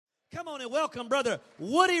Come on and welcome Brother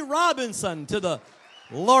Woody Robinson to the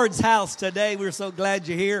Lord's house today. We're so glad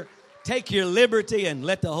you're here. Take your liberty and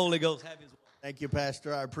let the Holy Ghost have His way. Thank you,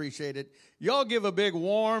 Pastor. I appreciate it. Y'all give a big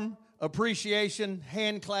warm appreciation,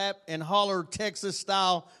 hand clap, and holler Texas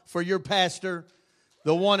style for your pastor,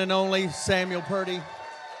 the one and only Samuel Purdy.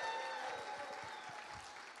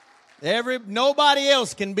 Nobody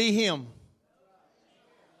else can be him.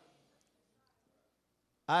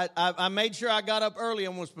 I made sure I got up early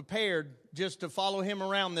and was prepared just to follow him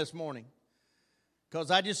around this morning, because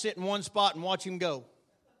I just sit in one spot and watch him go.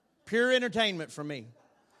 Pure entertainment for me.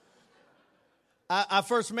 I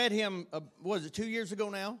first met him, 2 years ago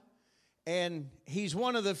now? And he's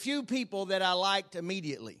one of the few people that I liked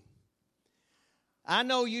immediately. I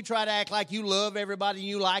know you try to act like you love everybody and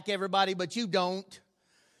you like everybody, but you don't.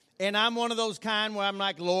 And I'm one of those kind where I'm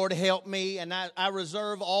like, Lord, help me. And I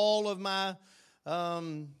reserve all of my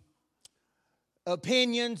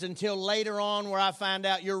opinions until later on, where I find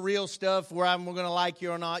out your real stuff, where I'm going to like you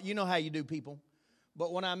or not. You know how you do, people.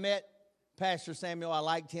 But when I met Pastor Samuel, I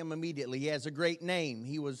liked him immediately. He has a great name.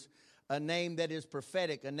 He was a name that is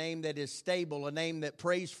prophetic, a name that is stable, a name that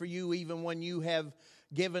prays for you even when you have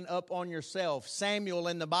given up on yourself. Samuel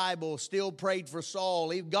in the Bible still prayed for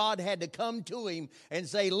Saul. God had to come to him and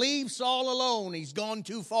say, leave Saul alone. He's gone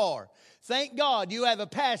too far. Thank God you have a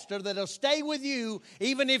pastor that'll stay with you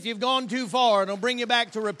even if you've gone too far, and will bring you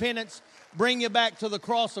back to repentance, bring you back to the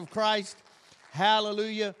cross of Christ.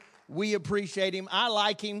 Hallelujah. We appreciate him. I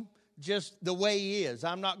like him just the way he is.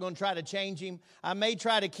 I'm not going to try to change him. I may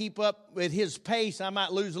try to keep up with his pace. I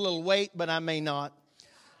might lose a little weight, but I may not.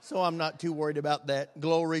 So I'm not too worried about that.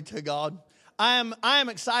 Glory to God. I am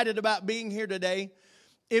excited about being here today.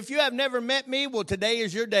 If you have never met me, well, today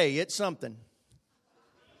is your day. It's something.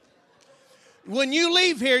 When you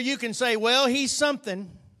leave here, you can say, well, he's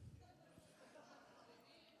something.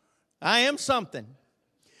 I am something.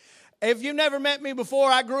 If you've never met me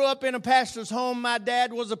before, I grew up in a pastor's home. My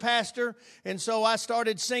dad was a pastor, and so I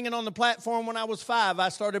started singing on the platform when I was 5. I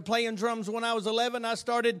started playing drums when I was 11. I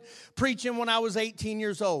started preaching when I was 18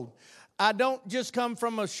 years old. I don't just come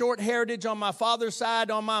from a short heritage on my father's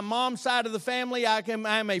side. On my mom's side of the family,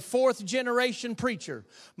 I'm a fourth-generation preacher.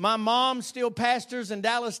 My mom still pastors in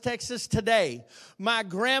Dallas, Texas today. My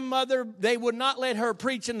grandmother, they would not let her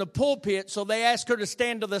preach in the pulpit, so they asked her to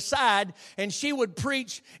stand to the side, and she would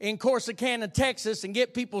preach in Corsicana, Texas, and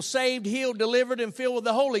get people saved, healed, delivered, and filled with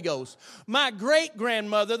the Holy Ghost. My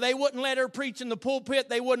great-grandmother, they wouldn't let her preach in the pulpit.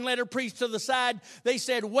 They wouldn't let her preach to the side. They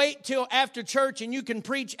said, wait till after church, and you can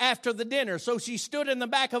preach after the dinner. So she stood in the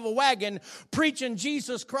back of a wagon preaching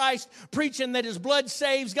Jesus Christ, preaching that his blood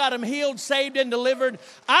saves, got him healed, saved, and delivered.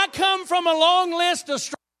 I come from a long list of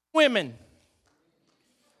strong women,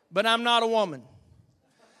 but I'm not a woman.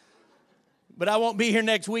 But I won't be here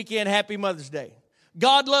next weekend. Happy Mother's Day.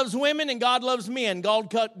 God loves women and God loves men. God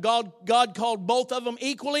called both of them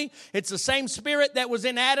equally. It's the same spirit that was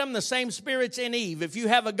in Adam, the same spirit's in Eve. If you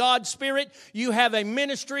have a God spirit, you have a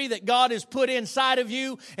ministry that God has put inside of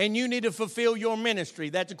you, and you need to fulfill your ministry.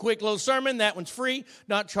 That's a quick little sermon. That one's free,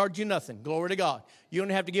 not charge you nothing. Glory to God. You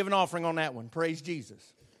don't have to give an offering on that one. Praise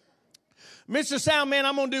Jesus. Mr. Soundman,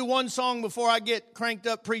 I'm going to do one song before I get cranked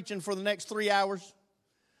up preaching for the next 3 hours.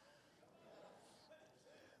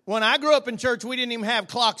 When I grew up in church, we didn't even have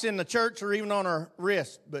clocks in the church or even on our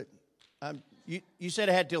wrist. But you said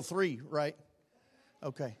it had till 3, right?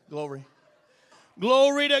 Okay, glory.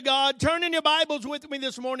 Glory to God. Turn in your Bibles with me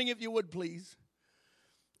this morning, if you would, please.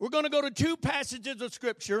 We're going to go to 2 passages of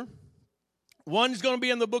Scripture. One's going to be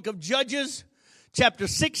in the book of Judges, chapter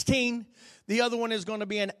 16. The other one is going to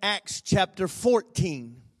be in Acts, chapter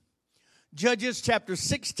 14. Judges, chapter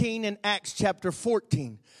 16 and Acts, chapter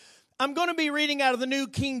 14. I'm going to be reading out of the New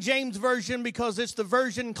King James Version because it's the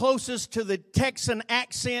version closest to the Texan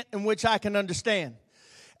accent in which I can understand.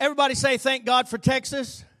 Everybody say, thank God for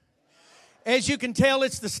Texas. As you can tell,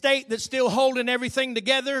 it's the state that's still holding everything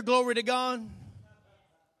together. Glory to God.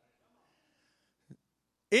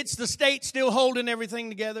 It's the state still holding everything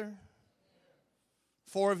together.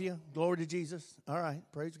 4 of you. Glory to Jesus. All right.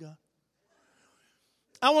 Praise God.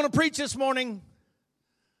 I want to preach this morning.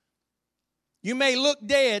 You may look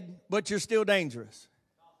dead, but you're still dangerous.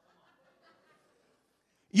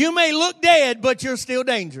 You may look dead, but you're still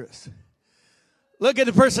dangerous. Look at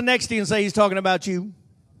the person next to you and say he's talking about you.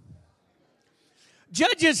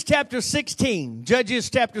 Judges chapter 16.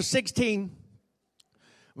 Judges chapter 16,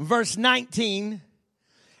 verse 19.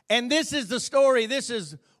 And this is the story. This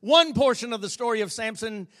is one portion of the story of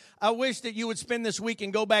Samson. I wish that you would spend this week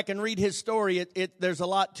and go back and read his story. There's a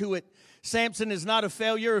lot to it. Samson is not a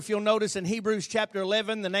failure. If you'll notice in Hebrews chapter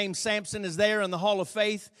 11, the name Samson is there in the Hall of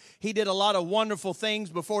Faith. He did a lot of wonderful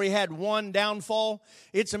things before he had one downfall.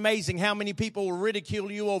 It's amazing how many people will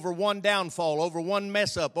ridicule you over one downfall, over one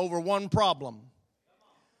mess up, over one problem.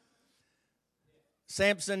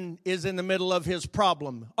 Samson is in the middle of his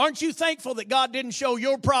problem. Aren't you thankful that God didn't show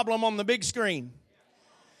your problem on the big screen?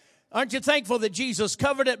 Aren't you thankful that Jesus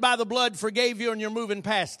covered it by the blood, forgave you, and you're moving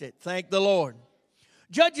past it? Thank the Lord.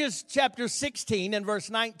 Judges chapter 16 and verse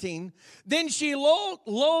 19. Then she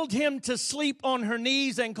lulled him to sleep on her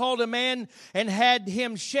knees and called a man and had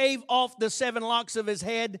him shave off the 7 locks of his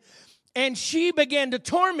head. And she began to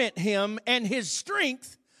torment him, and his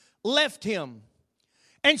strength left him.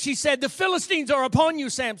 And she said, the Philistines are upon you,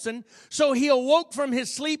 Samson. So he awoke from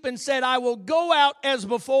his sleep and said, I will go out as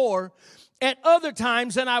before at other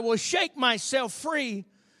times, and I will shake myself free.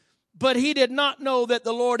 But he did not know that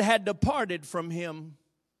the Lord had departed from him.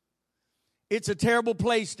 It's a terrible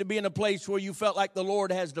place to be, in a place where you felt like the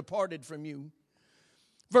Lord has departed from you.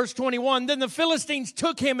 Verse 21, then the Philistines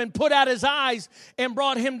took him and put out his eyes and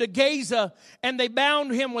brought him to Gaza, and they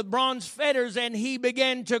bound him with bronze fetters, and he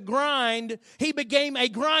began to grind. He became a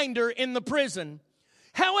grinder in the prison.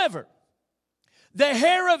 However, the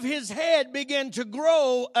hair of his head began to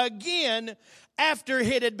grow again after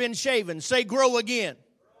it had been shaven. Say, grow again.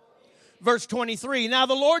 Verse 23, now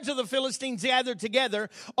the lords of the Philistines gathered together,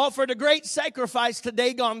 offered a great sacrifice to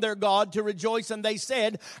Dagon their God to rejoice, and they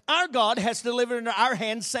said, our God has delivered into our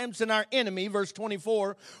hands Samson our enemy. Verse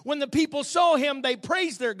 24, when the people saw him, they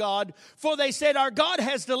praised their God, for they said, our God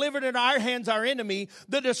has delivered into our hands our enemy,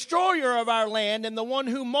 the destroyer of our land, and the one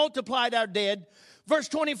who multiplied our dead. Verse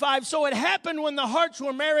 25, so it happened when the hearts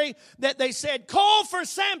were merry that they said, call for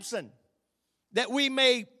Samson, that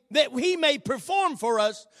he may perform for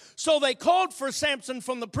us. So they called for Samson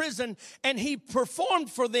from the prison, and he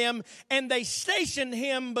performed for them, and they stationed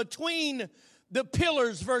him between the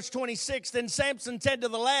pillars. Verse 26, then Samson said to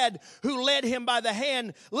the lad who led him by the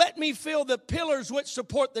hand, let me feel the pillars which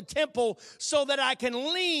support the temple so that I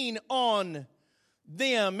can lean on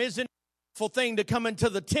them. Isn't it a wonderful thing to come into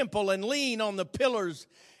the temple and lean on the pillars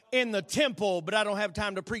in the temple? But I don't have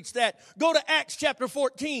time to preach that. Go to Acts chapter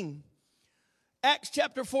 14. Acts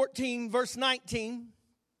chapter 14, verse 19.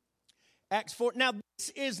 Acts 4. Now, this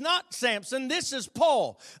is not Samson. This is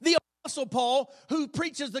Paul, the Apostle Paul, who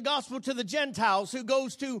preaches the gospel to the Gentiles, who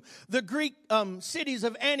goes to the Greek cities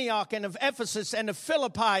of Antioch and of Ephesus and of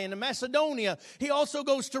Philippi and of Macedonia. He also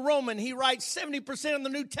goes to Rome, and he writes 70% of the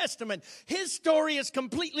New Testament. His story is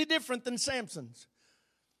completely different than Samson's.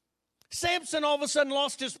 Samson all of a sudden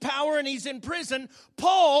lost his power, and he's in prison.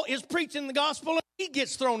 Paul is preaching the gospel, and he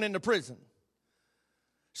gets thrown into prison.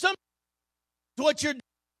 Sometimes what you're doing,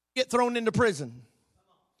 you get thrown into prison.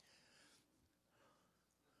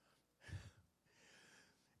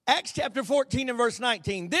 Acts chapter 14 and verse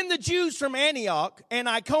 19. Then the Jews from Antioch and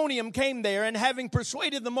Iconium came there, and having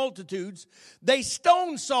persuaded the multitudes, they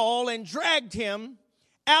stoned Saul and dragged him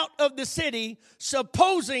out of the city,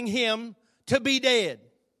 supposing him to be dead.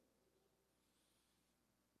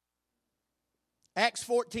 Acts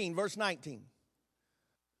 14 verse 19.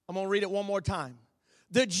 I'm going to read it one more time.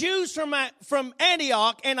 The Jews from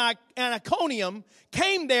Antioch and Iconium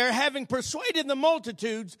came there, having persuaded the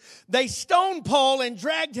multitudes. They stoned Paul and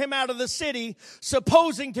dragged him out of the city,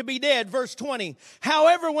 supposing to be dead. Verse 20.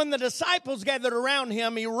 However, when the disciples gathered around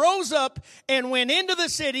him, he rose up and went into the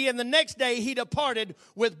city, and the next day he departed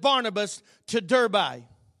with Barnabas to Derbe.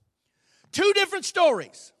 2 different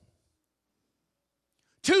stories.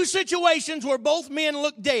 2 situations where both men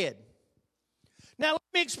look dead. Now, let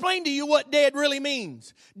me explain to you what dead really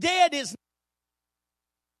means. Death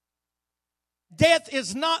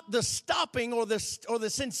is not the stopping or the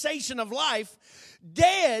sensation of life.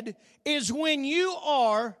 Dead is when you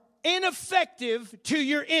are ineffective to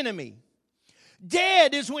your enemy.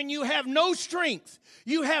 Dead is when you have no strength.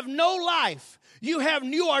 You have no life. You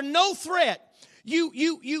are no threat.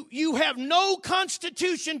 You have no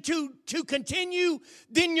constitution to continue,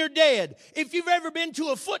 then you're dead. If you've ever been to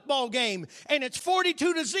a football game and it's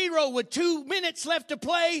 42-0 with 2 minutes left to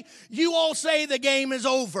play, you all say the game is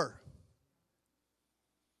over.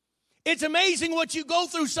 It's amazing what you go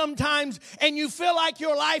through sometimes, and you feel like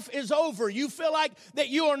your life is over. You feel like that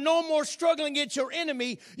you are no more struggling against your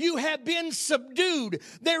enemy. You have been subdued.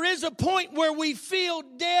 There is a point where we feel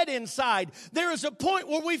dead inside. There is a point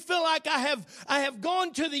where we feel like I have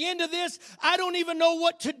gone to the end of this. I don't even know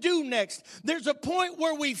what to do next. There's a point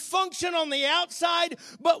where we function on the outside,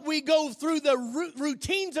 but we go through the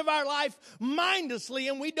routines of our life mindlessly,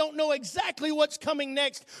 and we don't know exactly what's coming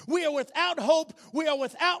next. We are without hope. We are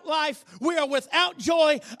without life. life. We are without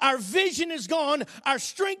joy. Our vision is gone. Our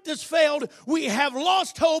strength has failed. We have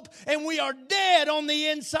lost hope, and we are dead on the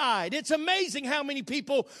inside. It's amazing how many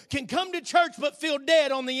people can come to church but feel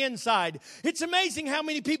dead on the inside. It's amazing how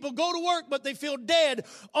many people go to work but they feel dead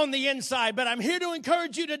on the inside. But I'm here to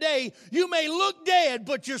encourage you today. You may look dead,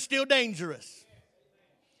 but you're still dangerous.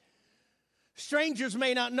 Strangers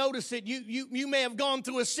may not notice it. You may have gone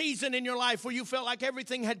through a season in your life where you felt like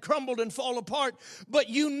everything had crumbled and fall apart, but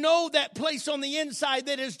you know that place on the inside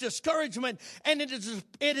that is discouragement and it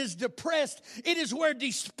is depressed. It is where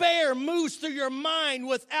despair moves through your mind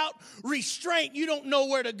without restraint. You don't know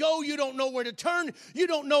where to go. You don't know where to turn. You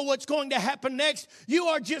don't know what's going to happen next. You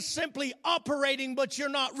are just simply operating, but you're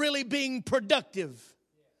not really being productive.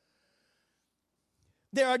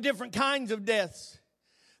 There are different kinds of deaths.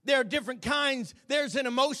 There are different kinds. There's an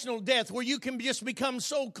emotional death where you can just become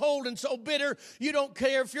so cold and so bitter, you don't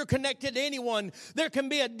care if you're connected to anyone. There can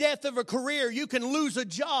be a death of a career. You can lose a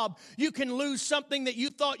job. You can lose something that you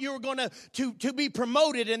thought you were going to be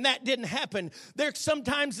promoted, and that didn't happen. There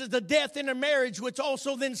sometimes is a death in a marriage, which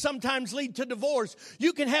also then sometimes lead to divorce.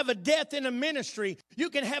 You can have a death in a ministry. You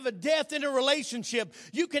can have a death in a relationship.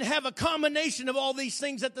 You can have a combination of all these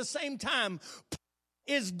things at the same time.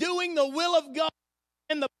 Is doing the will of God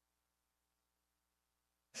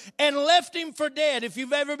and left him for dead. If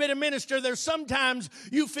you've ever been a minister, there's sometimes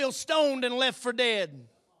you feel stoned and left for dead.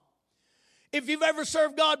 If you've ever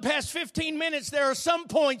served God past 15 minutes, there are some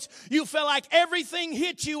points you feel like everything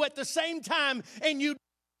hit you at the same time and you did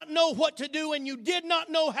not know what to do and you did not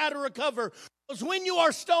know how to recover. Because when you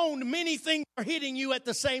are stoned, many things are hitting you at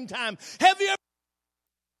the same time. Have you ever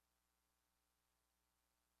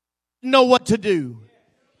know what to do?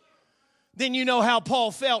 Then you know how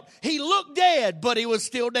Paul felt. He looked dead, but he was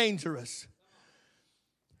still dangerous.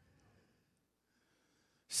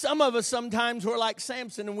 Some of us sometimes we're like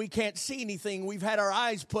Samson and we can't see anything. We've had our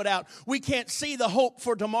eyes put out. We can't see the hope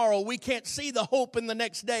for tomorrow. We can't see the hope in the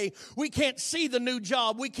next day. We can't see the new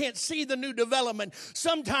job. We can't see the new development.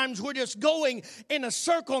 Sometimes we're just going in a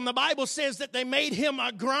circle, and the Bible says that they made him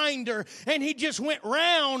a grinder and he just went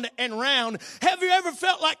round and round. Have you ever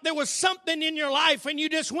felt like there was something in your life and you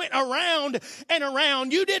just went around and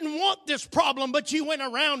around? You didn't want this problem, but you went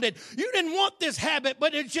around it. You didn't want this habit,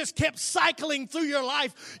 but it just kept cycling through your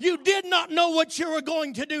life. You did not know what you were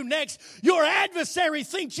going to do next. Your adversary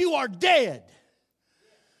thinks you are dead.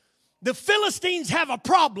 The Philistines have a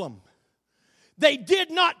problem. They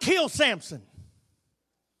did not kill Samson.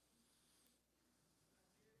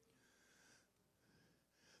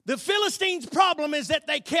 The Philistines' problem is that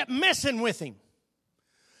they kept messing with him.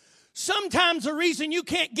 Sometimes the reason you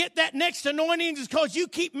can't get that next anointing is because you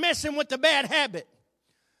keep messing with the bad habit.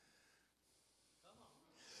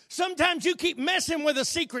 Sometimes you keep messing with a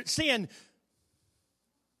secret sin.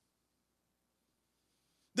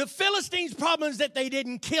 The Philistines' problem is that they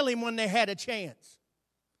didn't kill him when they had a chance.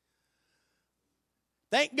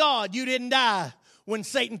 Thank God you didn't die when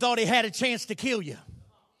Satan thought he had a chance to kill you.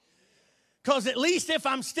 Because at least if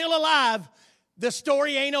I'm still alive, the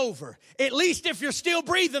story ain't over. At least if you're still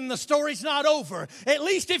breathing, the story's not over. At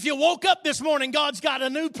least if you woke up this morning, God's got a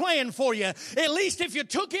new plan for you. At least if you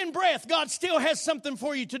took in breath, God still has something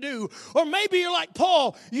for you to do. Or maybe you're like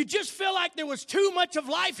Paul. You just feel like there was too much of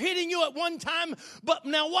life hitting you at one time. But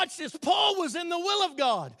now watch this. Paul was in the will of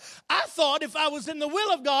God. I thought if I was in the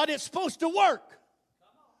will of God, it's supposed to work.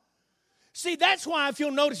 See, that's why if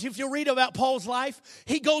you'll notice, if you'll read about Paul's life,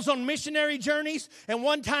 he goes on missionary journeys, and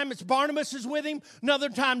one time it's Barnabas is with him, another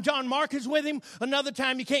time John Mark is with him, another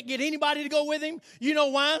time you can't get anybody to go with him. You know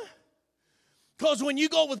why? Because when you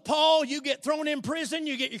go with Paul, you get thrown in prison,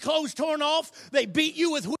 you get your clothes torn off, they beat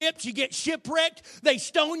you with whips, you get shipwrecked, they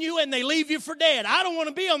stone you, and they leave you for dead. I don't want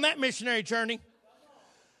to be on that missionary journey.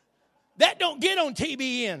 That don't get on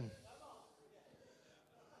TBN.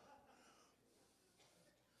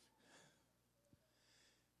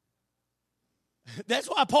 That's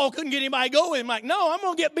why Paul couldn't get anybody to go with him. Like, no, I'm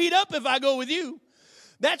going to get beat up if I go with you.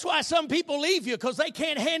 That's why some people leave you, because they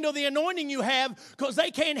can't handle the anointing you have, because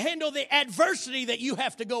they can't handle the adversity that you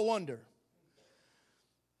have to go under.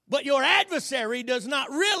 But your adversary does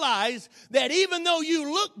not realize that even though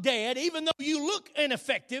you look dead, even though you look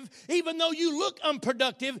ineffective, even though you look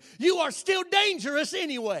unproductive, you are still dangerous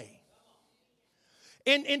anyway.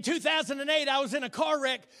 In 2008, I was in a car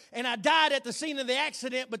wreck, and I died at the scene of the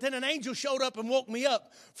accident, but then an angel showed up and woke me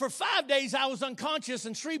up. For 5 days, I was unconscious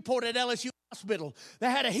in Shreveport at LSU Hospital. They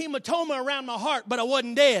had a hematoma around my heart, but I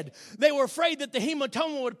wasn't dead. They were afraid that the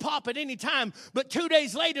hematoma would pop at any time, but 2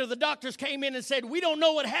 days later, the doctors came in and said, we don't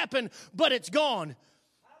know what happened, but it's gone.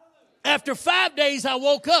 After 5 days, I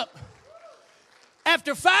woke up.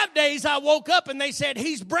 After 5 days, I woke up and they said,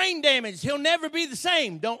 he's brain damaged. He'll never be the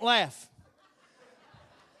same. Don't laugh.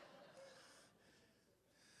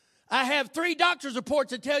 I have 3 doctor's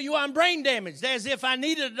reports that tell you I'm brain damaged, as if I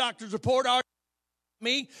needed a doctor's report. Or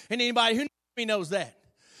me, and anybody who knows me knows that.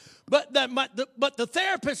 But the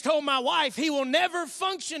therapist told my wife he will never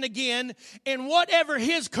function again in whatever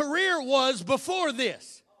his career was before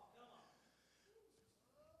this.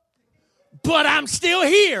 But I'm still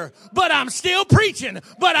here. But I'm still preaching.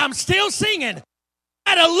 But I'm still singing. I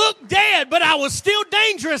had to look dead, but I was still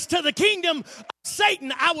dangerous to the kingdom of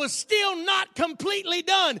Satan. I was still not completely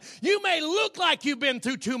done. You may look like you've been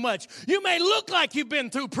through too much. You may look like you've been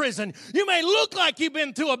through prison. You may look like you've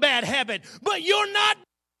been through a bad habit, but you're not.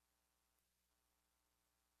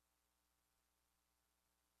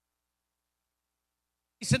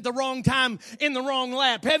 At the wrong time in the wrong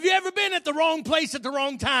lap. Have you ever been at the wrong place at the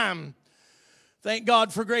wrong time? Thank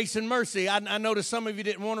God for grace and mercy. I noticed some of you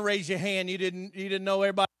didn't want to raise your hand. You didn't know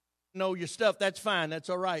everybody know your stuff. That's fine. That's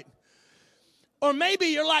all right. Or maybe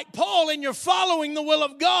you're like Paul and you're following the will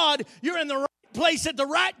of God. You're in the right place at the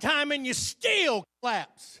right time and you still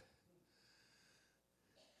collapse.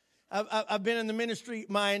 I've been in the ministry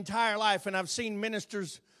my entire life, and I've seen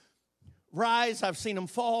ministers rise. I've seen them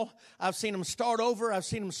fall. I've seen them start over. I've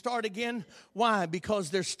seen them start again. Why? Because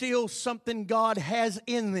there's still something God has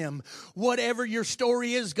in them. Whatever your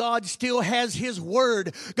story is, God still has His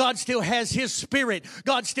Word. God still has His Spirit.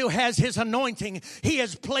 God still has His anointing. He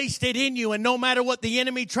has placed it in you, and no matter what the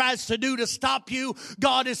enemy tries to do to stop you,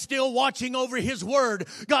 God is still watching over His Word.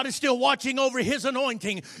 God is still watching over His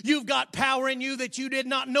anointing. You've got power in you that you did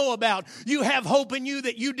not know about. You have hope in you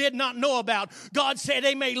that you did not know about. God said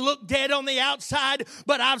they may look dead on the outside,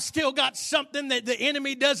 but I've still got something that the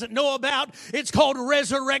enemy doesn't know about. It's called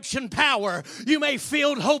resurrection power. You may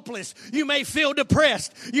feel hopeless. You may feel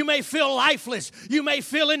depressed. You may feel lifeless. You may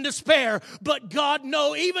feel in despair, but God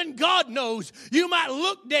knows, even God knows, you might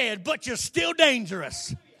look dead, but you're still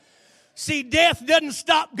dangerous. See, death doesn't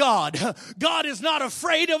stop God. God is not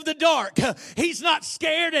afraid of the dark. He's not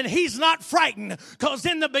scared and He's not frightened. Because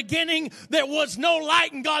in the beginning, there was no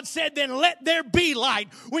light, and God said, then let there be light.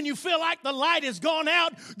 When you feel like the light has gone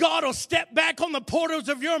out, God will step back on the portals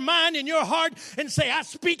of your mind and your heart and say, I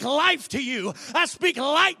speak life to you. I speak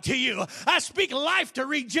light to you. I speak life to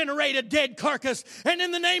regenerate a dead carcass. And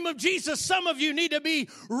in the name of Jesus, some of you need to be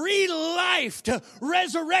re-lifed,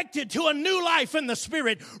 resurrected to a new life in the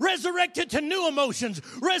Spirit, resurrected to new emotions,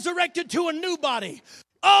 resurrected to a new body.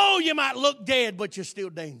 Oh, you might look dead, but you're still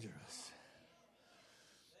dangerous.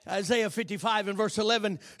 Isaiah 55 and verse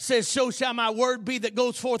 11 says, so shall my word be that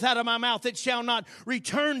goes forth out of my mouth. It shall not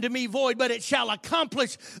return to me void, but it shall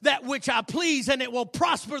accomplish that which I please, and it will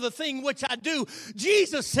prosper the thing which I do.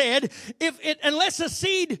 Jesus said, unless a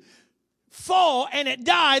seed fall and it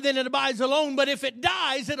die, then it abides alone. But if it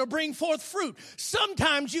dies, it'll bring forth fruit.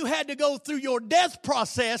 Sometimes you had to go through your death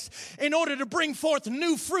process in order to bring forth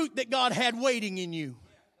new fruit that God had waiting in you.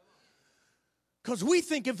 Because we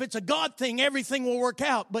think if it's a God thing, everything will work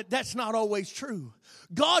out. But that's not always true.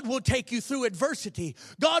 God will take you through adversity.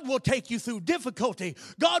 God will take you through difficulty.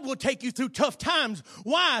 God will take you through tough times.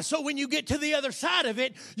 Why? So when you get to the other side of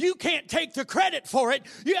it, you can't take the credit for it.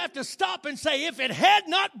 You have to stop and say, if it had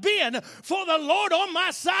not been for the Lord on my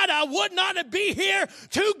side, I would not be here.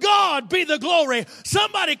 To God be the glory.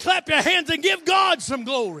 Somebody clap your hands and give God some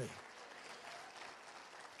glory.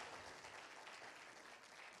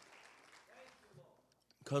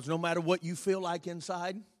 Because no matter what you feel like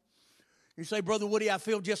inside, you say, Brother Woody, I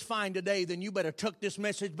feel just fine today, then you better tuck this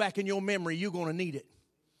message back in your memory. You're going to need it.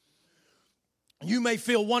 You may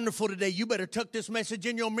feel wonderful today. You better tuck this message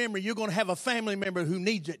in your memory. You're going to have a family member who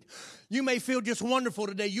needs it. You may feel just wonderful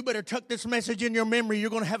today. You better tuck this message in your memory. You're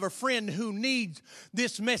going to have a friend who needs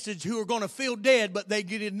this message, who are going to feel dead, but they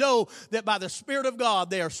get to know that by the Spirit of God,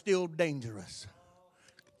 they are still dangerous.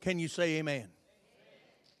 Can you say amen?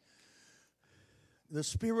 The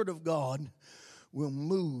Spirit of God will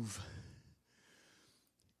move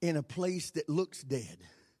in a place that looks dead.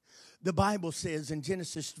 The Bible says in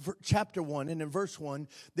Genesis chapter 1 and in verse 1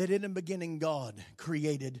 that in the beginning God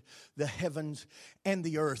created the heavens and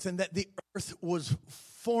the earth, and that the earth was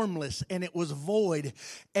formless and it was void,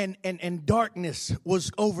 and darkness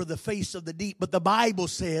was over the face of the deep. But the Bible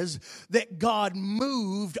says that God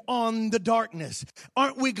moved on the darkness.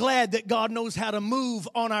 Aren't we glad that God knows how to move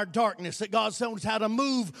on our darkness, that God knows how to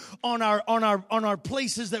move on our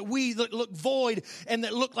places that look void and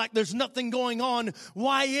that look like there's nothing going on?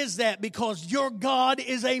 Why is that? Because your God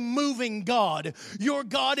is a moving God. Your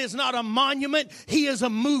God is not a monument. He is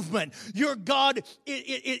a movement. Your God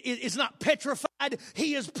is not petrified.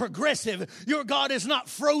 He is progressive. Your God is not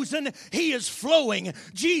frozen. He is flowing.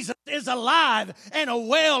 Jesus is alive and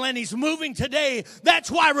well, and He's moving today. That's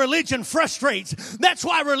why religion frustrates. That's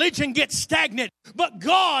why religion gets stagnant. But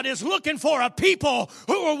God is looking for a people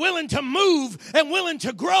who are willing to move and willing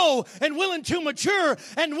to grow and willing to mature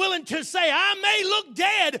and willing to say, I may look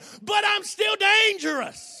dead, but I'm still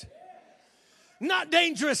dangerous. Not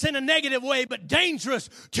dangerous in a negative way, but dangerous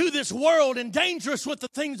to this world and dangerous with the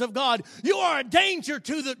things of God. You are a danger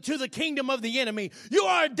to the kingdom of the enemy. You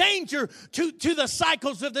are a danger to the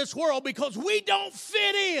cycles of this world because we don't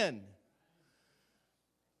fit in.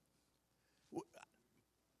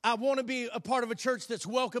 I want to be a part of a church that's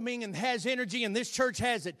welcoming and has energy, and this church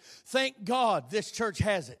has it. Thank God this church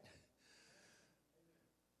has it.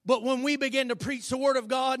 But when we begin to preach the Word of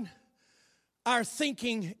God, our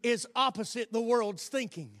thinking is opposite the world's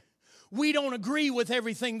thinking. We don't agree with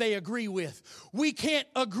everything they agree with. We can't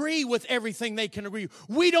agree with everything they can agree with.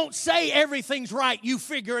 We don't say everything's right, you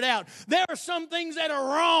figure it out. There are some things that are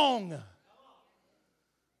wrong.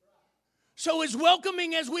 So as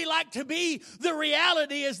welcoming as we like to be, the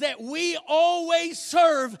reality is that we always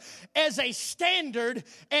serve as a standard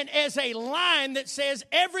and as a line that says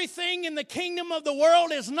everything in the kingdom of the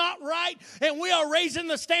world is not right, and we are raising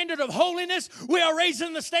the standard of holiness, we are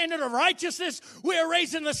raising the standard of righteousness, we are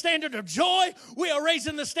raising the standard of joy, we are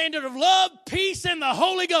raising the standard of love, peace, and the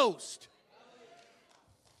Holy Ghost.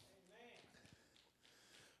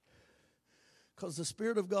 Because the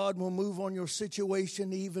Spirit of God will move on your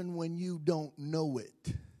situation even when you don't know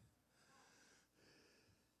it.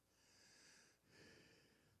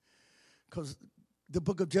 Because the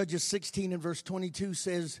book of Judges 16 and verse 22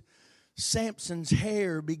 says, Samson's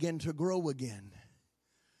hair began to grow again.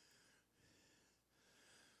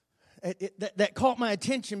 That caught my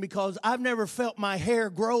attention because I've never felt my hair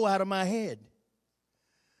grow out of my head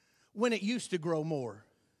when it used to grow more,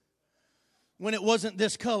 when it wasn't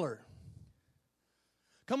this color.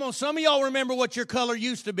 Come on, some of y'all remember what your color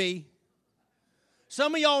used to be.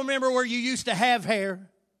 Some of y'all remember where you used to have hair.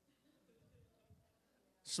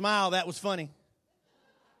 Smile, that was funny.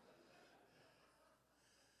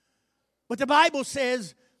 But the Bible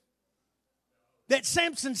says that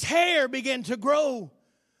Samson's hair began to grow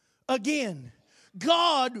again.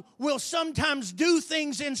 God will sometimes do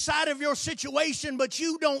things inside of your situation, but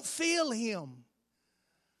you don't feel Him.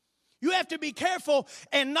 You have to be careful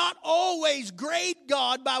and not always grade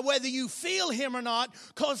God by whether you feel Him or not,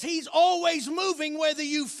 because He's always moving whether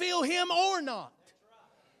you feel Him or not.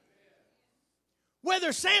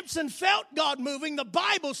 Whether Samson felt God moving, the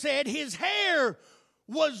Bible said his hair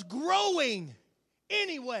was growing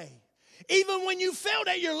anyway. Even when you felt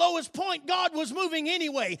at your lowest point, God was moving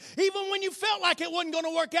anyway. Even when you felt like it wasn't going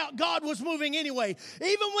to work out, God was moving anyway.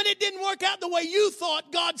 Even when it didn't work out the way you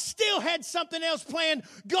thought, God still had something else planned.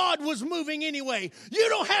 God was moving anyway. You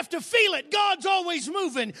don't have to feel it. God's always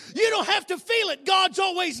moving. You don't have to feel it. God's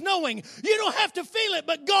always knowing. You don't have to feel it,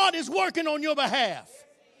 but God is working on your behalf.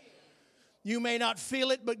 You may not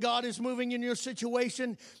feel it, but God is moving in your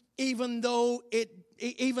situation, even though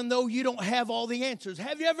you don't have all the answers.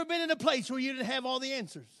 Have you ever been in a place where you didn't have all the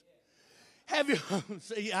answers? Have you?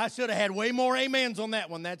 See, I should have had way more amens on that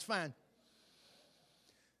one. That's fine.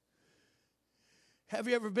 Have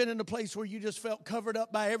you ever been in a place where you just felt covered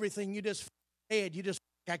up by everything? You just felt you just,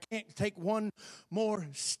 I can't take one more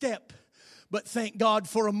step. But thank God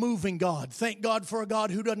for a moving God. Thank God for a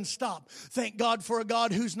God who doesn't stop. Thank God for a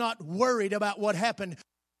God who's not worried about what happened.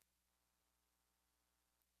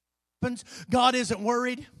 God isn't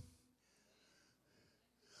worried.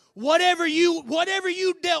 Whatever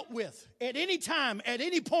you dealt with at any time, at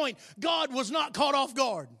any point, God was not caught off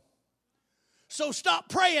guard. So stop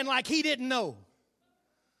praying like He didn't know.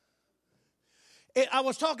 I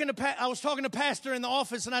was talking to Pastor in the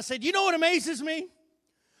office, and I said, you know what amazes me?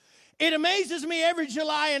 It amazes me every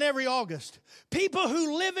July and every August. People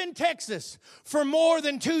who live in Texas for more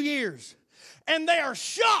than 2 years, and they are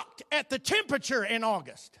shocked at the temperature in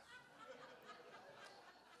August.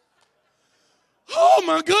 Oh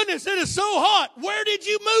my goodness, it is so hot. Where did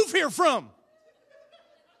you move here from?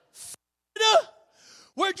 Florida?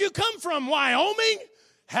 Where'd you come from? Wyoming?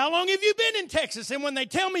 How long have you been in Texas? And when they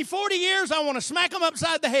tell me 40 years, I want to smack them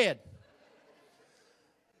upside the head.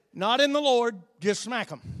 Not in the Lord, just smack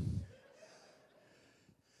them.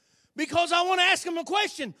 Because I want to ask them a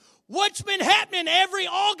question. What's been happening every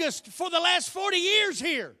August for the last 40 years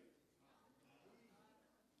here?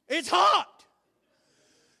 It's hot.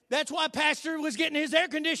 That's why Pastor was getting his air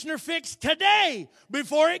conditioner fixed today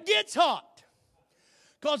before it gets hot.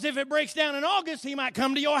 Because if it breaks down in August, he might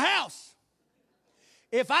come to your house.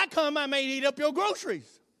 If I come, I may eat up your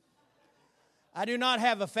groceries. I do not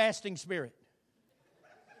have a fasting spirit.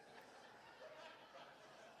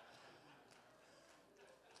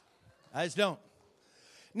 I just don't.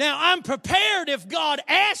 Now, I'm prepared if God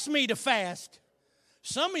asks me to fast.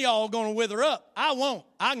 Some of y'all are going to wither up. I won't.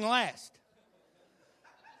 I can last.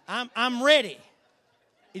 I'm ready.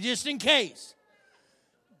 Just in case.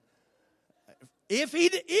 If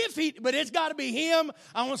he, but it's got to be him.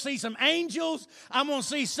 I want to see some angels. I want to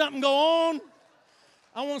see something go on.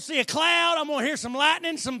 I want to see a cloud. I want to hear some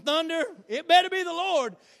lightning, some thunder. It better be the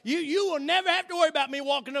Lord. You will never have to worry about me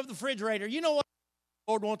walking up the refrigerator. You know what?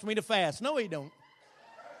 The Lord wants me to fast. No, he don't.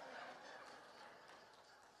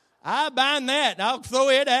 I bind that. I'll throw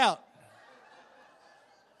it out.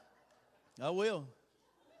 I will.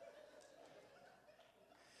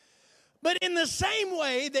 But in the same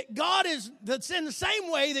way that that's in the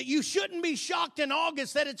same way that you shouldn't be shocked in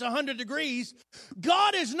August that it's 100 degrees,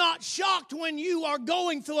 God is not shocked when you are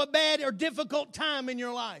going through a bad or difficult time in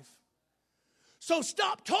your life. So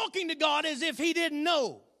stop talking to God as if he didn't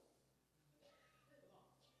know.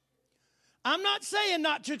 I'm not saying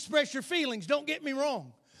not to express your feelings, don't get me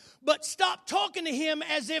wrong. But stop talking to him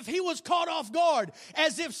as if he was caught off guard,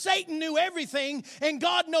 as if Satan knew everything and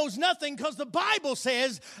God knows nothing, because the Bible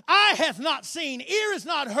says, eye hath not seen, ear has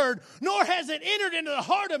not heard, nor has it entered into the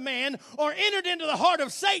heart of man or entered into the heart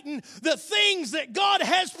of Satan, the things that God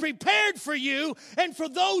has prepared for you and for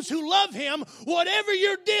those who love him. Whatever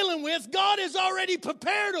you're dealing with, God has already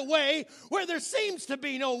prepared a way where there seems to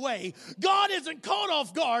be no way. God isn't caught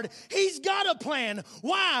off guard. He's got a plan.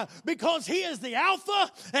 Why? Because he is the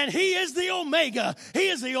Alpha and he is the Omega. He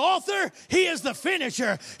is the author. He is the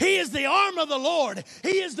finisher. He is the arm of the Lord.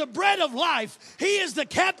 He is the bread of life. He is the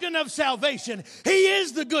captain of salvation. He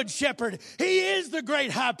is the good shepherd. He is the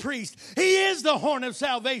great high priest. He is the horn of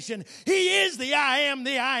salvation. He is the I am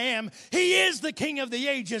the I am. He is the King of the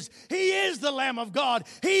ages. He is the Lamb of God.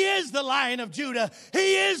 He is the Lion of Judah.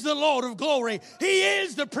 He is the Lord of glory. He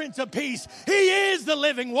is the Prince of peace. He is the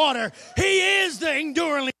living water. He is the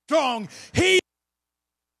enduringly strong.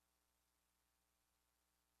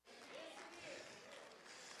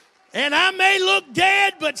 And I may look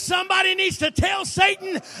dead, but somebody needs to tell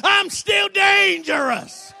Satan, I'm still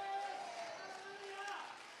dangerous.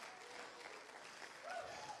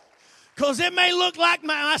 Because it may look like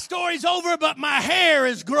my story's over, but my hair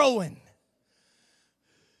is growing.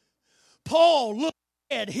 Paul looked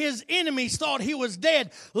dead. His enemies thought he was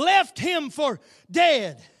dead, left him for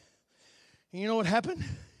dead. And you know what happened?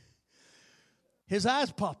 His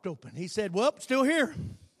eyes popped open. He said, well, still here.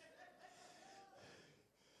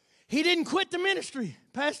 He didn't quit the ministry,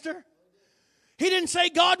 Pastor. He didn't say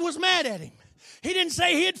God was mad at him. He didn't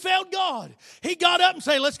say he had failed God. He got up and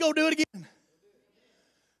said, let's go do it again.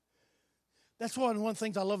 That's one of the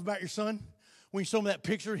things I love about your son. When you show him that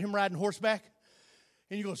picture of him riding horseback.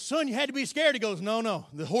 And you go, son, you had to be scared. He goes, no,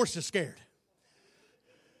 the horse is scared.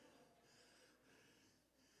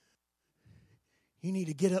 You need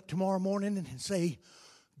to get up tomorrow morning and say,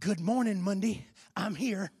 good morning, Monday. I'm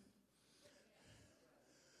here.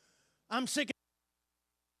 I'm sick of it.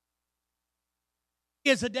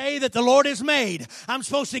 It's a day that the Lord has made. I'm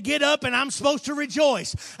supposed to get up and I'm supposed to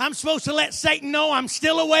rejoice. I'm supposed to let Satan know I'm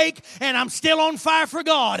still awake and I'm still on fire for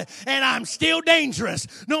God and I'm still dangerous.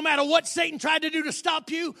 No matter what Satan tried to do to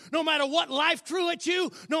stop you, no matter what life threw at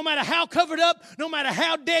you, no matter how covered up, no matter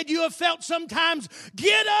how dead you have felt sometimes,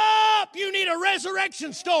 get up. You need a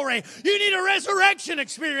resurrection story. You need a resurrection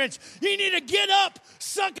experience. You need to get up,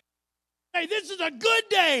 suck. Hey, this is a good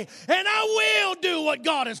day, and I will do what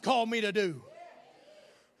God has called me to do.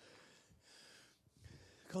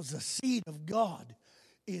 Because the seed of God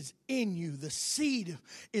is in you. The seed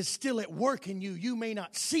is still at work in you. You may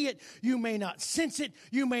not see it. You may not sense it.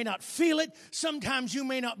 You may not feel it. Sometimes you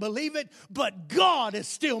may not believe it, but God is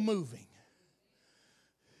still moving.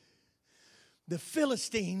 The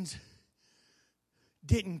Philistines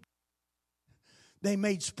didn't. They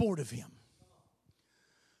made sport of him.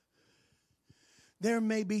 There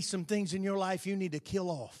may be some things in your life you need to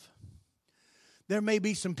kill off. There may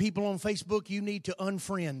be some people on Facebook you need to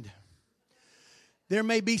unfriend. There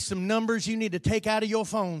may be some numbers you need to take out of your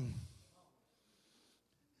phone.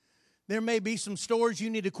 There may be some stores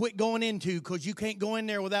you need to quit going into because you can't go in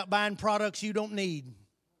there without buying products you don't need.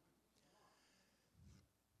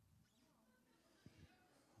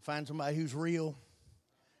 Find somebody who's real.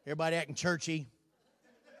 Everybody acting churchy.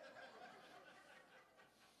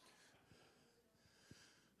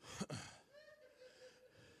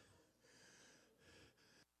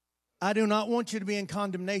 I do not want you to be in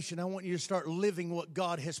condemnation. I want you to start living what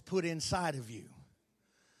God has put inside of you.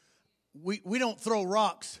 We don't throw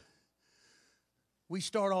rocks. We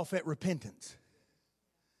start off at repentance.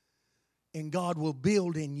 and God will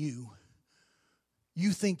build in you.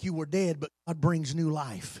 You think you were dead, but God brings new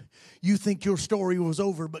life. You think your story was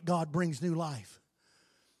over, but God brings new life.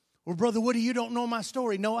 Well, Brother Woody, you don't know my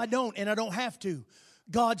story. No, I don't, and I don't have to.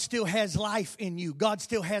 God still has life in you. God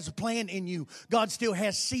still has a plan in you. God still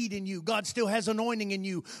has seed in you. God still has anointing in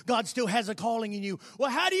you. God still has a calling in you. Well,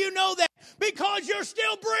 how do you know that? Because you're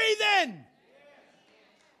still breathing.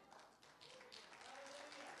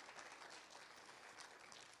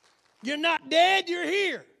 You're not dead, you're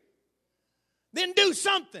here. Then do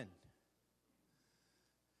something.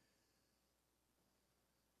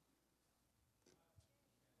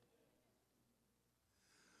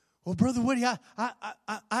 Well, Brother Woody,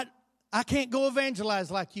 I can't go evangelize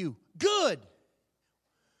like you. Good.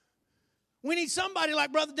 We need somebody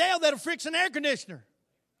like Brother Dale that'll fix an air conditioner.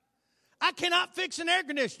 I cannot fix an air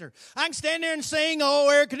conditioner. I can stand there and sing, oh,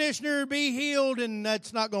 air conditioner, be healed, and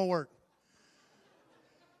that's not going to work.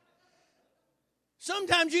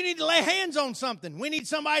 Sometimes you need to lay hands on something. We need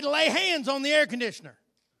somebody to lay hands on the air conditioner.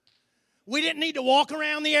 We didn't need to walk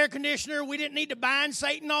around the air conditioner. We didn't need to bind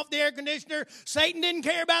Satan off the air conditioner. Satan didn't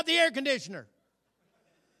care about the air conditioner.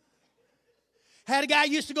 Had a guy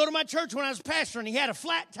used to go to my church when I was pastor, and he had a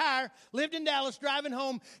flat tire, lived in Dallas, driving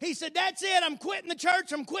home. He said, that's it, I'm quitting the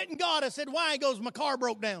church, I'm quitting God. I said, why? He goes, my car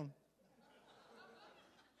broke down.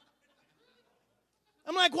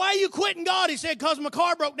 I'm like, why are you quitting God? He said, because my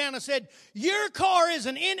car broke down. I said, your car is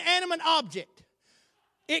an inanimate object.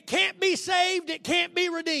 It can't be saved, it can't be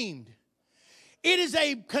redeemed. It is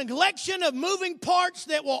a collection of moving parts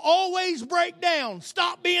that will always break down.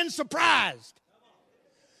 Stop being surprised.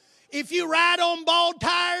 If you ride on bald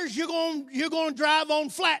tires, you're going to drive on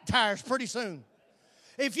flat tires pretty soon.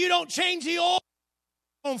 If you don't change the oil,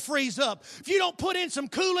 it's going to freeze up. If you don't put in some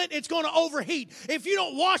coolant, it's going to overheat. If you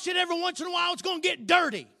don't wash it every once in a while, it's going to get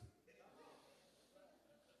dirty.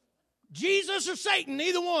 Jesus or Satan,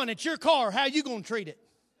 either one, it's your car. How are you going to treat it?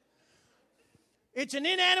 It's an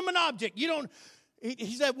inanimate object. You don't.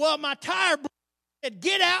 He said, well, my tire broke. I said,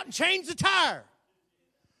 get out and change the tire.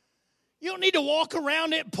 You don't need to walk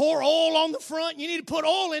around it and pour oil on the front. You need to put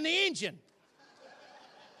oil in the engine.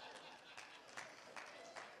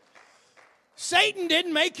 Satan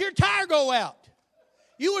didn't make your tire go out.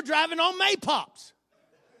 You were driving on Maypops.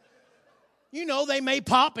 You know they may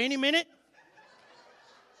pop any minute.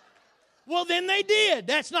 Well, then they did.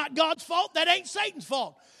 That's not God's fault. That ain't Satan's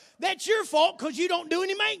fault. That's your fault because you don't do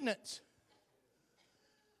any maintenance.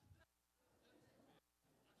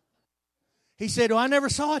 He said, well, I never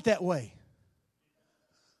saw it that way.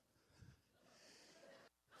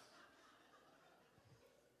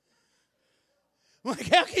 I'm like,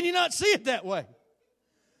 how can you not see it that way?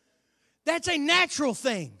 That's a natural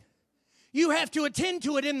thing. You have to attend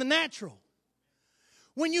to it in the natural.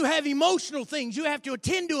 When you have emotional things, you have to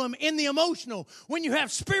attend to them in the emotional. When you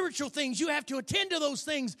have spiritual things, you have to attend to those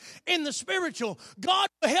things in the spiritual. God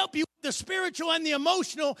will help you with the spiritual and the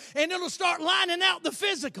emotional, and it'll start lining out the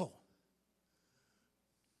physical.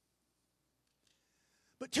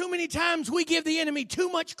 But too many times we give the enemy too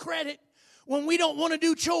much credit when we don't want to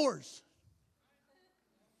do chores.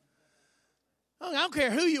 I don't care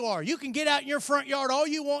who you are. You can get out in your front yard all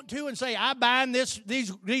you want to and say, I bind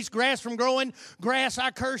these grass from growing. Grass, I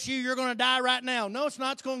curse you. You're going to die right now. No, it's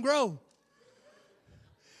not. It's going to grow.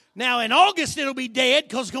 Now, in August, it'll be dead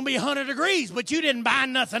because it's going to be 100 degrees, but you didn't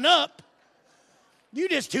bind nothing up. You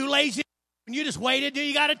just too lazy, and you just waited till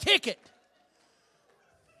you got a ticket.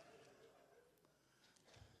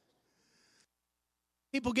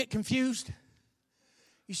 People get confused.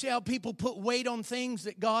 You see how people put weight on things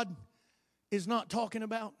that God is not talking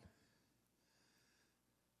about?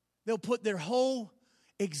 They'll put their whole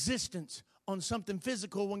existence on something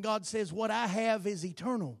physical when God says, what I have is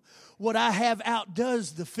eternal. What I have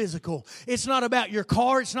outdoes the physical. It's not about your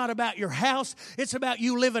car. It's not about your house. It's about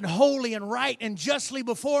you living holy and right and justly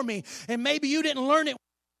before me. And maybe you didn't learn it when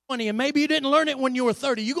you were 20, and maybe you didn't learn it when you were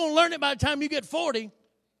 30. You're going to learn it by the time you get 40.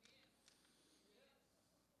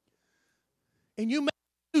 And you may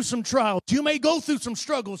go through some trials. You may go through some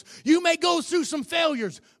struggles. You may go through some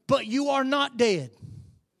failures, but you are not dead.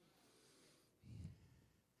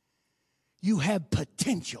 You have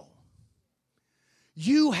potential.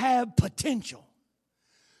 You have potential.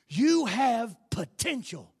 You have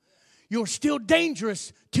potential. You're still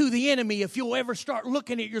dangerous to the enemy if you'll ever start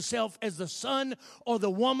looking at yourself as the son or the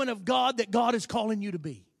woman of God that God is calling you to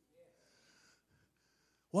be.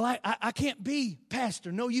 Well, I can't be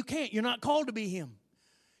pastor. No, you can't. You're not called to be him.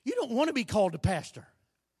 You don't want to be called to pastor.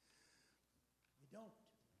 You don't.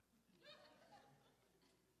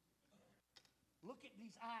 Look at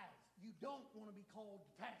these eyes. You don't want to be called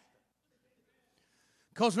to pastor.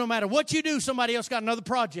 Because no matter what you do, somebody else got another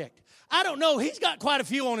project. I don't know. He's got quite a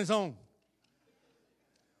few on his own.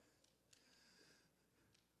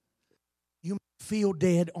 You may feel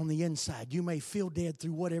dead on the inside. You may feel dead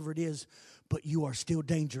through whatever it is, but you are still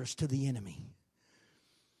dangerous to the enemy.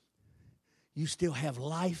 You still have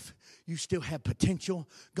life. You still have potential.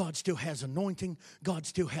 God still has anointing. God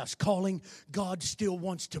still has calling. God still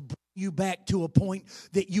wants to bring you back to a point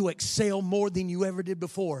that you excel more than you ever did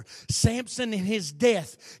before. Samson in his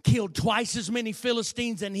death killed twice as many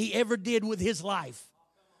Philistines than he ever did with his life.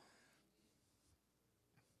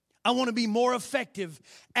 I want to be more effective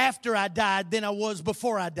after I died than I was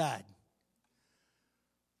before I died.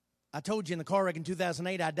 I told you in the car wreck in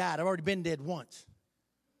 2008 I died. I've already been dead once.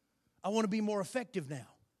 I want to be more effective now.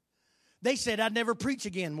 They said I'd never preach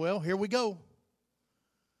again. Well, here we go.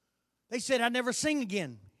 They said I'd never sing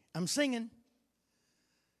again. I'm singing.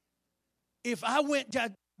 If I went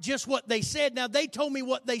to just what they said, now they told me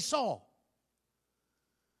what they saw.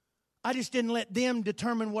 I just didn't let them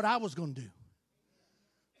determine what I was going to do.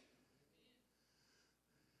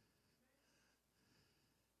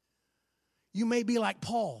 You may be like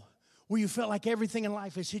Paul, where you felt like everything in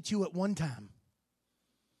life has hit you at one time.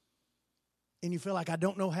 And you feel like, I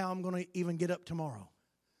don't know how I'm going to even get up tomorrow.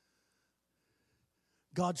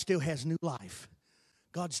 God still has new life.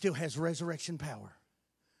 God still has resurrection power.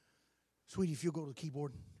 Sweetie, if you'll go to the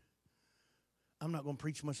keyboard. I'm not going to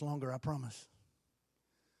preach much longer, I promise.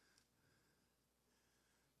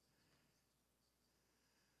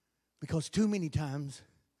 Because too many times,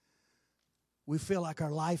 we feel like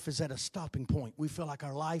our life is at a stopping point. We feel like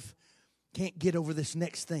our life can't get over this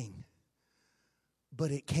next thing.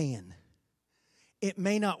 But it can. It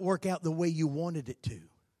may not work out the way you wanted it to.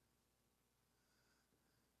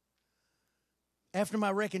 After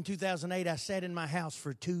my wreck in 2008, I sat in my house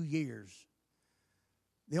for 2 years.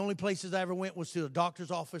 The only places I ever went was to the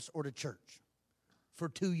doctor's office or to church for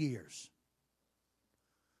 2 years.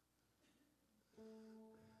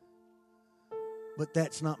 But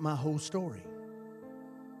that's not my whole story.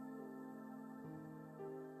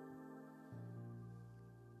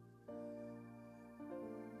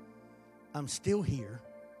 I'm still here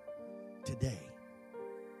today.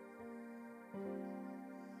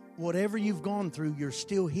 Whatever you've gone through, you're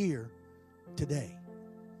still here today.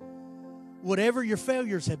 Whatever your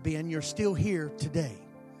failures have been, you're still here today.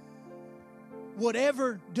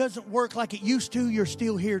 Whatever doesn't work like it used to, you're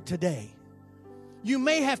still here today. You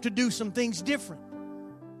may have to do some things different.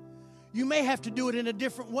 You may have to do it in a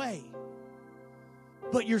different way.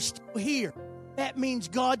 But you're still here. That means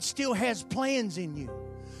God still has plans in you.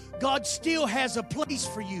 God still has a place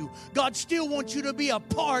for you. God still wants you to be a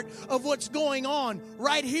part of what's going on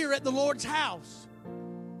right here at the Lord's house.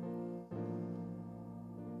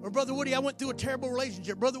 Or, Brother Woody, I went through a terrible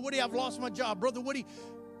relationship. Brother Woody, I've lost my job. Brother Woody,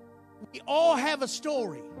 we all have a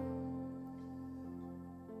story.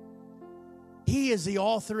 He is the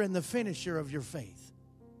author and the finisher of your faith.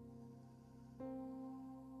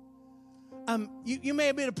 You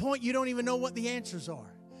may be at a point you don't even know what the answers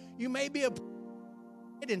are. You may be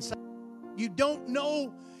inside. You don't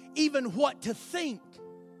know even what to think.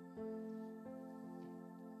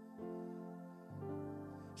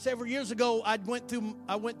 Several years ago, I went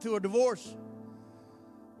through a divorce.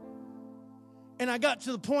 And I got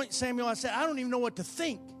to the point, Samuel, I said, I don't even know what to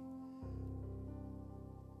think.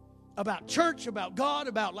 About church, about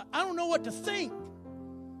God, I don't know what to think.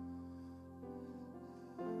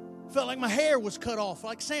 Felt like my hair was cut off,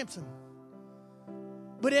 like Samson.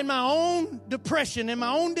 But in my own depression, in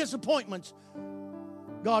my own disappointments,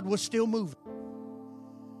 God was still moving.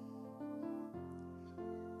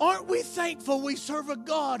 Aren't we thankful we serve a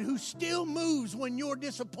God who still moves when you're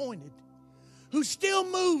disappointed? Who still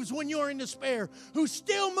moves when you're in despair? Who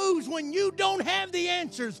still moves when you don't have the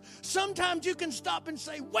answers? Sometimes you can stop and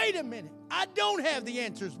say, wait a minute, I don't have the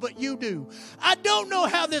answers, but you do. I don't know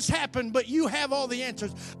how this happened, but you have all the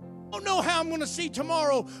answers. I don't know how I'm going to see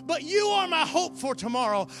tomorrow, but you are my hope for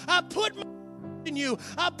tomorrow. I put my in you.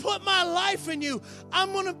 I put my life in you.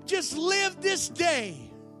 I'm going to just live this day.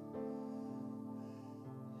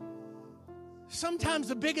 Sometimes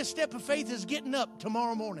the biggest step of faith is getting up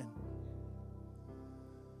tomorrow morning.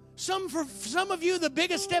 For some of you, the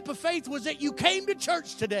biggest step of faith was that you came to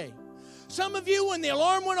church today. Some of you, when the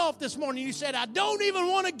alarm went off this morning, you said, I don't even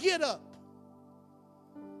want to get up.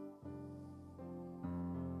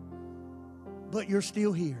 But you're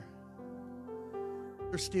still here.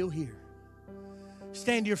 You're still here.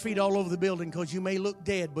 Stand to your feet all over the building because you may look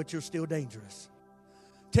dead, but you're still dangerous.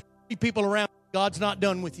 Tell 3 people around you, God's not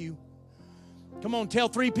done with you. Come on, tell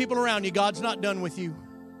 3 people around you, God's not done with you.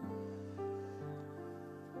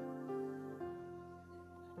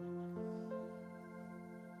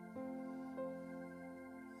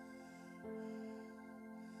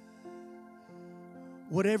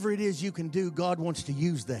 Whatever it is you can do, God wants to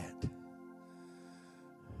use that.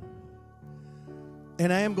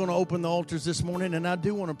 And I am going to open the altars this morning, and I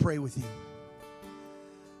do want to pray with you.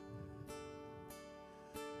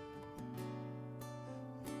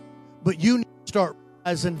 But you need to start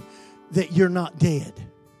realizing that you're not dead.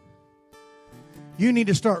 You need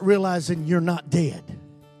to start realizing you're not dead.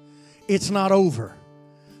 It's not over.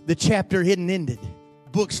 The chapter isn't ended.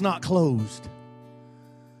 Book's not closed.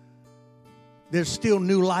 There's still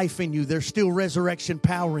new life in you. There's still resurrection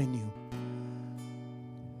power in you.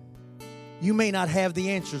 You may not have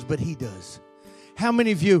the answers, but He does. How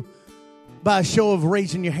many of you, by a show of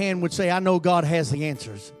raising your hand, would say, I know God has the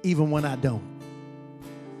answers, even when I don't?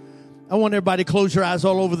 I want everybody to close your eyes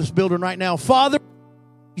all over this building right now. Father,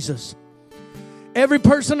 Jesus, every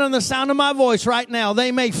person on the sound of my voice right now,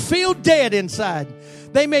 they may feel dead inside.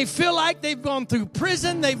 They may feel like they've gone through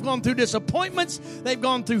prison, they've gone through disappointments, they've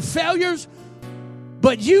gone through failures,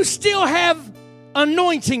 but you still have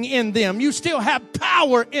anointing in them. You still have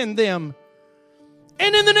power in them.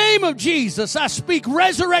 And in the name of Jesus, I speak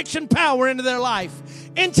resurrection power into their life,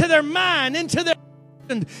 into their mind, into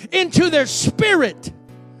their spirit.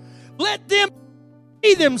 Let them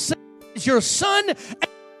see themselves as your son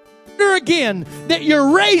and again, that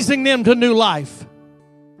you're raising them to new life.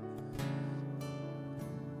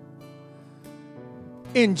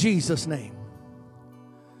 In Jesus' name.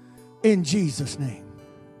 In Jesus' name.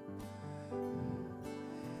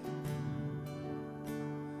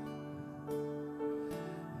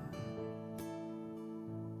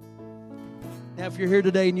 Now, if you're here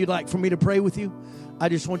today and you'd like for me to pray with you, I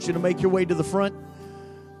just want you to make your way to the front.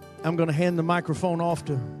 I'm going to hand the microphone off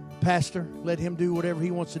to Pastor. Let him do whatever he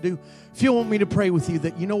wants to do. If you want me to pray with you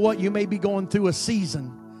that, you know what, you may be going through a season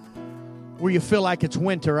where you feel like it's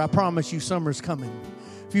winter. I promise you summer's coming.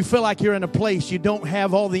 If you feel like you're in a place you don't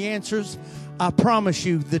have all the answers, I promise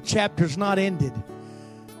you the chapter's not ended.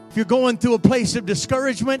 If you're going through a place of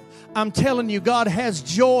discouragement, I'm telling you, God has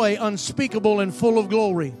joy unspeakable and full of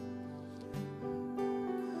glory.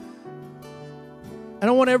 And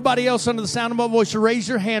I want everybody else under the sound of my voice to raise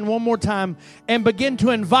your hand one more time and begin to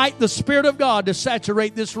invite the Spirit of God to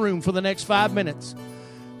saturate this room for the next 5 minutes.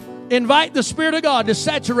 Invite the Spirit of God to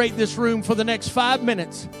saturate this room for the next 5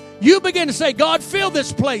 minutes. You begin to say, God, fill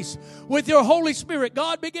this place with your Holy Spirit.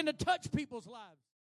 God, begin to touch people's lives.